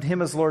have claimed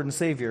him as Lord and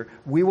Savior,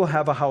 we will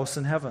have a house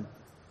in heaven.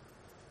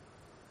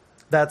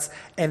 That's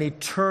an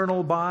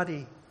eternal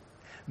body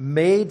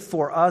made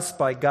for us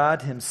by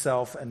God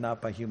himself and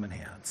not by human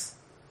hands.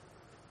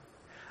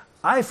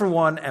 I, for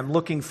one, am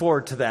looking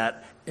forward to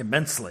that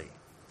immensely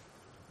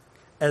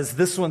as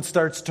this one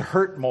starts to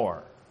hurt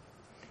more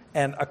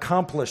and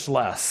accomplish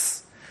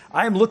less.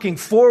 I am looking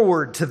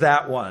forward to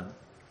that one.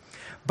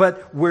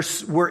 But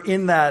we're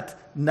in that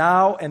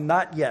now and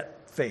not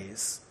yet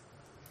phase.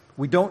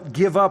 We don't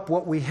give up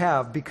what we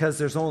have because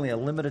there's only a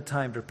limited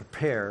time to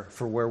prepare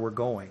for where we're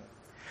going.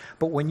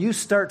 But when you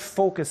start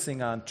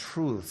focusing on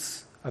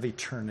truths of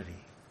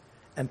eternity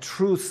and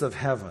truths of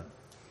heaven,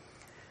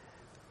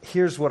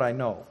 here's what I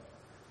know.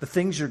 The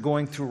things you're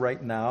going through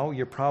right now,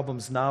 your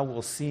problems now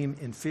will seem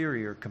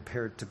inferior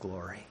compared to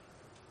glory.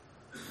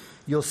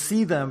 You'll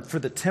see them for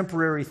the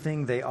temporary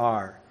thing they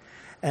are.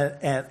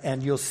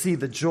 And you'll see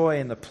the joy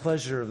and the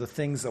pleasure of the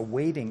things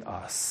awaiting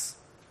us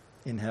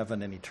in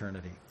heaven and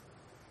eternity.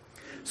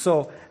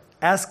 So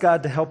ask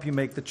God to help you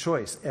make the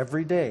choice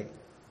every day.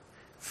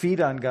 Feed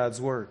on God's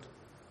word.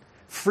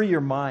 Free your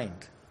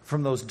mind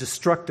from those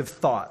destructive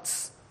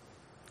thoughts.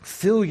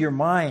 Fill your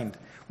mind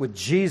with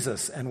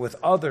Jesus and with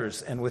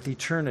others and with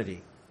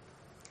eternity.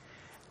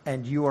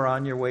 And you are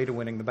on your way to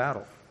winning the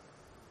battle.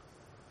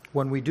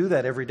 When we do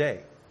that every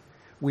day,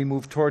 we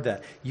move toward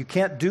that. You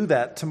can't do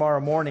that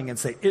tomorrow morning and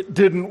say, it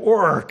didn't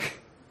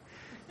work.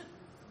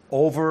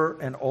 Over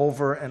and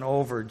over and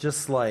over,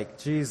 just like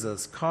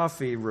Jesus,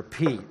 coffee,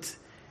 repeat.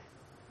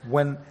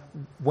 When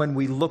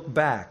we look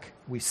back,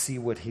 we see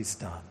what he's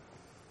done.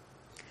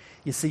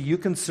 You see, you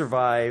can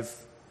survive,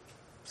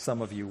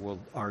 some of you will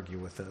argue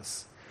with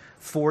this,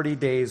 40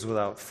 days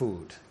without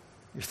food.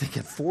 You're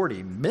thinking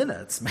 40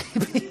 minutes,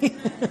 maybe?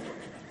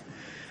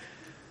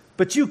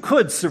 But you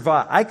could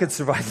survive. I could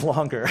survive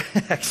longer,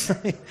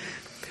 actually.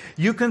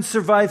 You can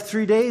survive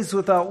 3 days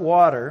without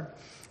water.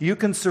 You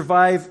can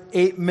survive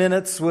 8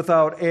 minutes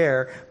without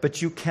air,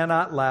 but you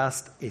cannot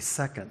last a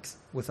second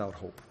without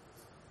hope.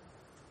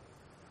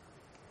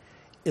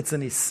 It's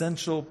an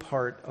essential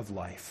part of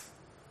life.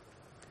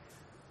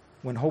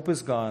 When hope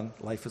is gone,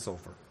 life is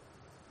over.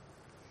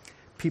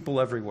 People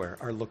everywhere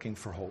are looking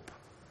for hope.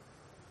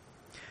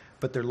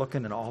 But they're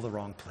looking in all the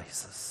wrong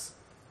places.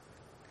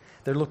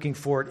 They're looking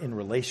for it in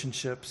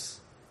relationships.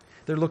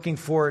 They're looking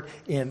for it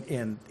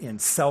in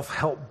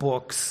self-help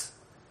books,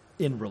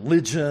 in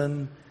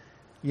religion,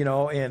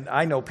 and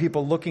I know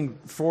people looking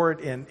for it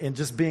in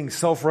just being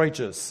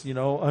self-righteous,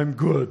 I'm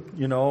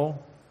good,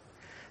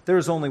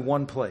 There's only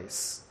one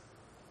place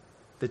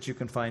that you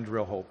can find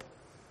real hope.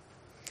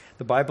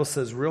 The Bible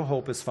says real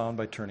hope is found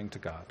by turning to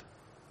God.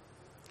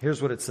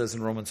 Here's what it says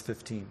in Romans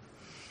 15.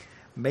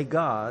 May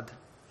God,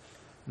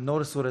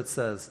 notice what it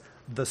says,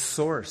 the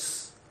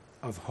source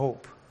of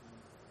hope.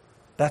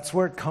 That's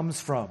where it comes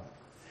from.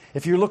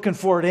 If you're looking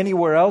for it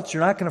anywhere else,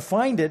 you're not going to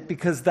find it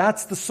because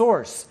that's the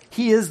source.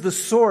 He is the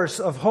source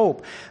of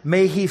hope.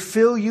 May he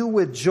fill you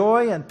with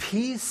joy and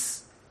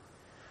peace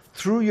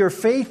through your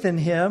faith in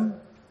him.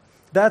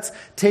 That's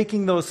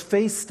taking those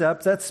faith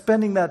steps. That's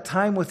spending that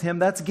time with him.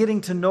 That's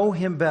getting to know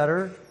him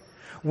better.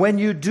 When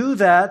you do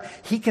that,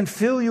 He can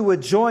fill you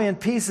with joy and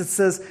peace. It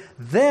says,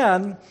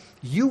 then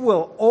you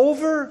will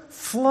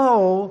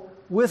overflow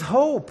with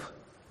hope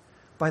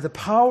by the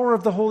power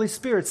of the Holy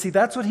Spirit. See,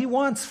 that's what He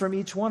wants from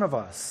each one of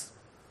us.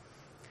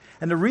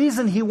 And the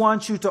reason He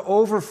wants you to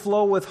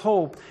overflow with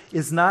hope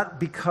is not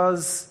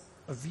because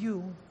of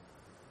you.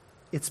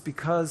 It's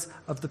because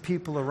of the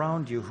people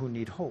around you who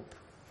need hope.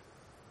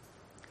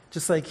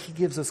 Just like He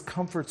gives us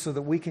comfort so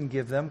that we can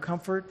give them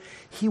comfort,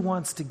 He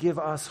wants to give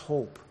us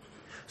hope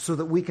so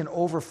that we can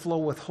overflow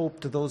with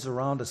hope to those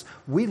around us.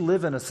 We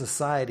live in a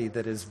society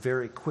that is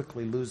very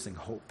quickly losing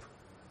hope.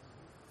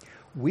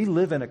 We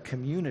live in a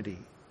community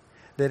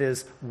that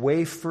is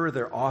way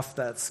further off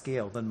that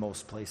scale than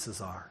most places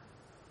are.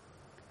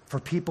 For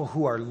people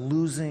who are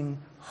losing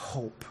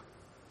hope.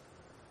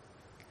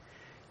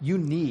 You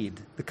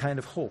need the kind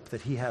of hope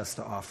that He has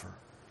to offer.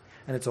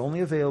 And it's only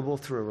available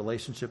through a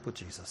relationship with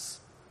Jesus.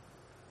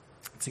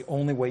 It's the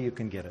only way you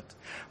can get it.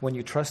 When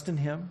you trust in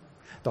Him,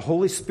 the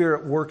Holy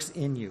Spirit works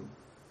in you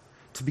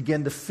to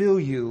begin to fill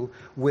you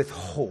with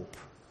hope.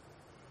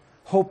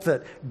 Hope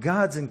that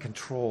God's in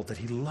control, that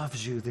He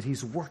loves you, that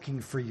He's working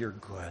for your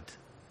good.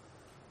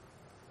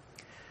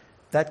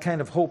 That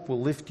kind of hope will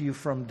lift you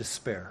from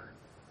despair.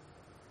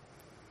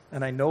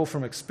 And I know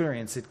from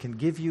experience it can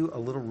give you a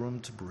little room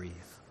to breathe.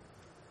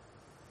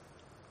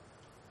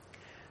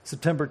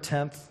 September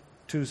 10th,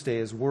 Tuesday,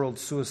 is World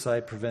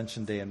Suicide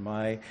Prevention Day, and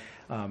my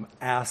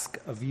ask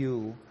of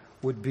you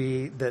would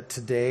be that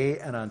today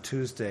and on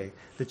Tuesday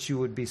that you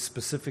would be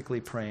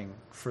specifically praying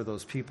for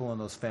those people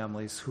and those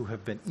families who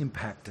have been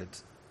impacted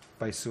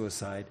by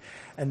suicide,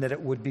 and that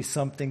it would be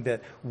something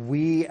that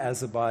we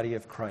as a body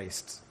of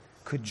Christ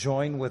could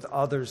join with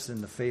others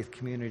in the faith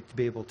community to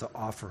be able to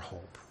offer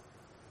hope,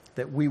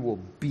 that we will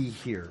be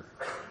here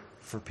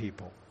for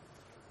people,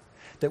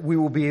 that we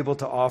will be able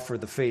to offer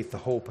the faith, the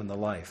hope, and the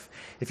life.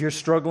 If you're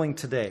struggling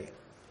today,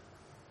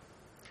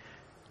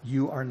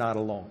 you are not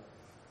alone.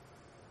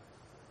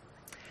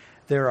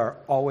 There are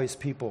always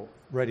people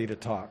ready to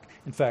talk.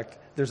 In fact,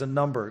 there's a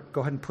number.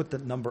 Go ahead and put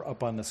that number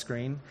up on the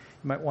screen.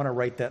 You might want to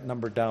write that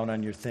number down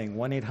on your thing.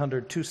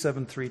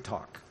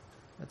 1-800-273-TALK.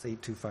 That's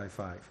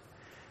 8255.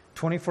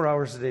 24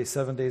 hours a day,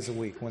 7 days a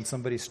week, when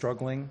somebody's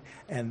struggling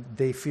and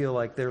they feel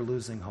like they're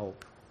losing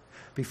hope.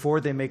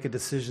 Before they make a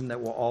decision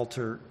that will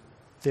alter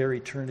their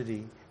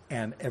eternity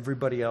and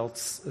everybody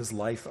else's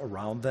life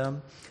around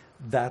them,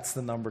 that's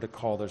the number to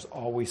call. There's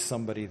always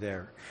somebody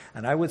there.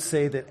 And I would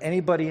say that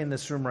anybody in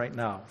this room right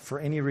now, for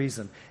any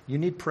reason, you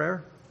need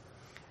prayer.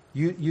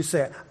 You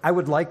say, I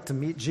would like to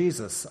meet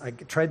Jesus. I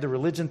tried the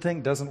religion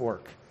thing, doesn't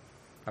work.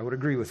 I would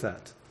agree with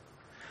that.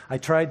 I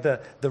tried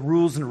the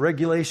rules and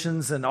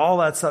regulations and all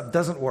that stuff,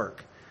 doesn't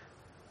work.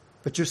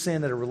 But you're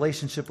saying that a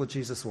relationship with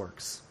Jesus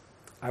works.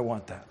 I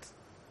want that.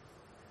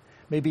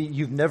 Maybe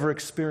you've never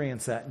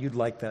experienced that and you'd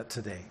like that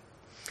today.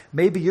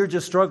 Maybe you're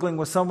just struggling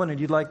with someone and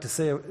you'd like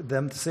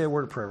them to say a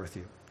word of prayer with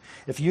you.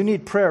 If you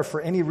need prayer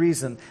for any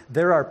reason,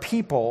 there are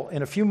people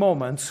in a few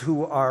moments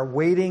who are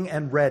waiting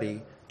and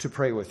ready to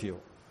pray with you.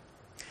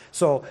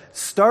 So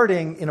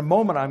starting in a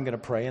moment, I'm going to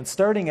pray, and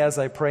starting as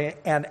I pray,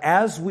 and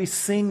as we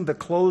sing the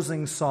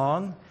closing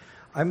song,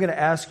 I'm going to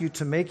ask you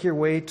to make your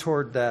way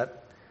toward the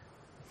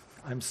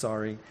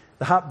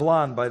hot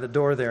blonde by the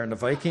door there in the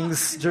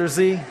Vikings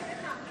jersey.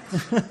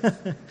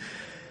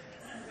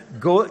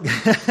 Go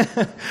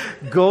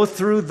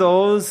through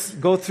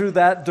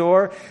that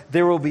door.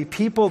 There will be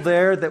people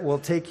there that will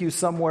take you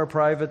somewhere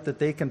private that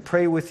they can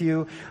pray with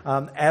you.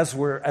 As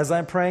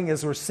I'm praying,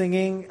 as we're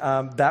singing,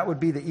 that would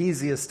be the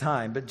easiest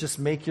time. But just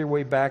make your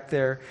way back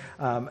there,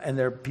 and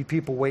there'll be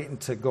people waiting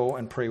to go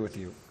and pray with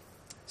you.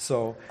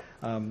 So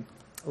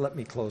let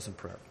me close in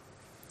prayer.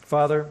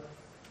 Father,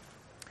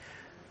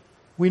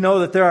 we know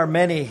that there are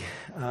many,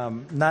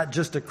 not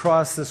just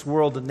across this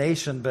world and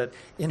nation, but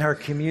in our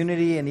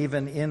community and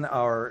even in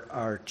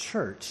our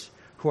church,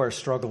 who are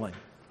struggling.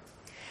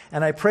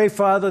 And I pray,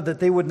 Father, that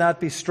they would not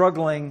be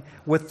struggling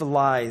with the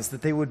lies,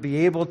 that they would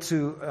be able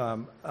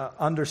to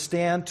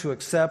understand, to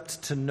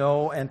accept, to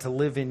know, and to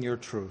live in your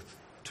truth,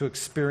 to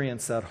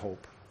experience that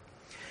hope.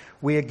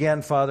 We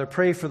again, Father,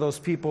 pray for those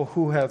people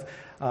who have,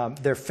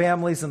 their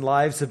families and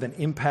lives have been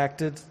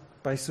impacted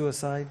by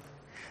suicide.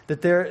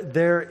 That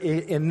there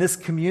in this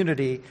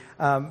community,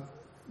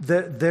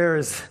 there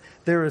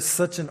is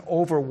such an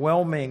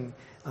overwhelming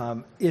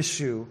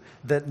issue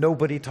that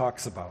nobody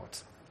talks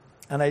about.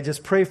 And I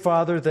just pray,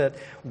 Father, that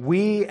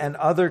we and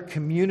other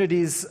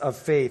communities of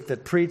faith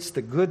that preach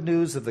the good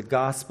news of the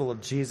gospel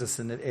of Jesus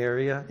in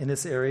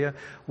this area,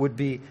 would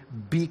be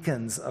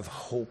beacons of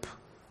hope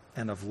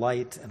and of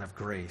light and of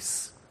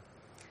grace.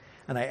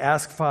 And I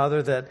ask,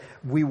 Father, that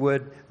we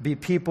would be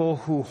people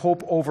who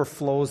hope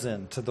overflows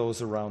in to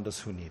those around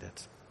us who need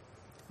it.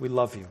 We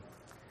love you.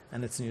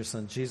 And it's in your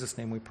Son, Jesus'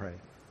 name we pray.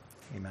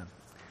 Amen.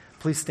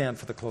 Please stand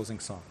for the closing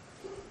song.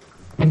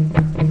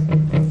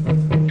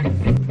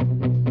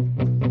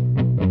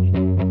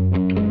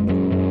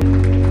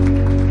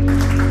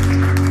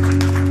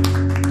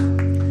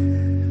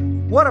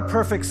 What a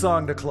perfect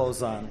song to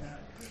close on.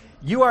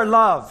 You are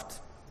loved.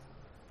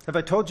 Have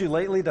I told you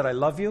lately that I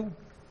love you?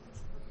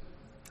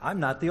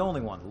 I'm not the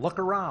only one. Look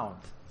around.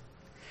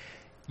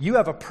 You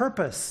have a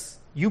purpose.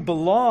 You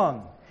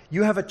belong.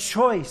 You have a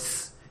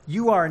choice.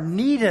 You are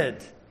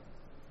needed.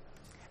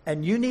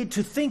 And you need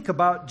to think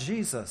about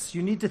Jesus.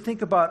 You need to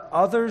think about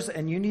others,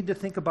 and you need to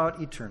think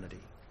about eternity.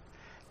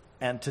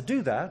 And to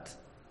do that,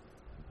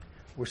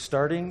 we're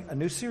starting a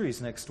new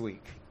series next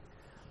week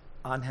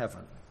on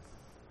heaven.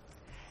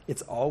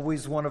 It's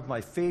always one of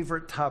my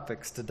favorite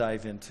topics to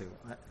dive into.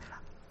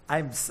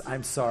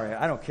 I'm sorry.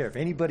 I don't care if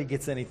anybody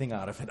gets anything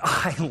out of it.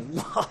 I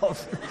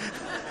love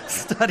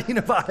studying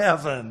about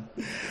heaven.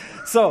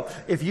 So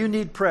if you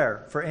need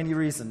prayer for any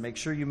reason, make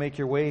sure you make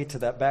your way to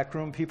that back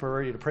room. People are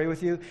ready to pray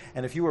with you.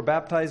 And if you were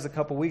baptized a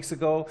couple weeks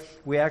ago,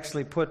 we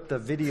actually put the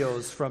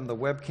videos from the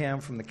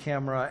webcam, from the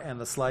camera, and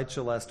the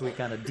slideshow last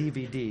week on a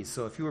DVD.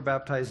 So if you were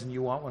baptized and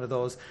you want one of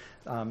those,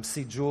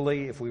 see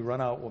Julie. If we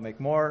run out, we'll make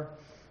more.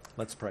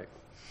 Let's pray.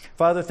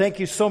 Father, thank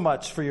you so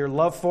much for your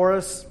love for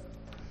us.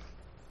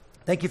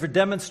 Thank you for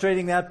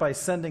demonstrating that by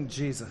sending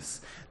Jesus,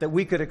 that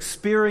we could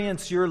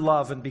experience your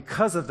love, and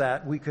because of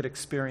that, we could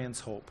experience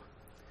hope.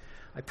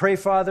 I pray,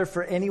 Father,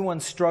 for anyone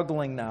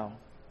struggling now,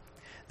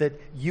 that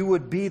you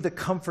would be the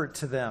comfort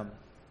to them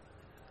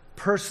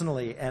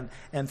personally and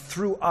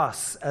through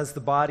us as the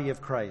body of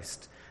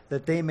Christ,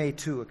 that they may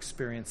too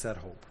experience that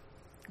hope.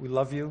 We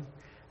love you,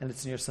 and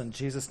it's in your Son,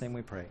 Jesus' name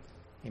we pray.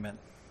 Amen.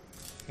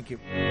 Thank you.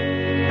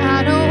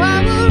 I know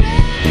I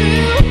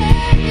will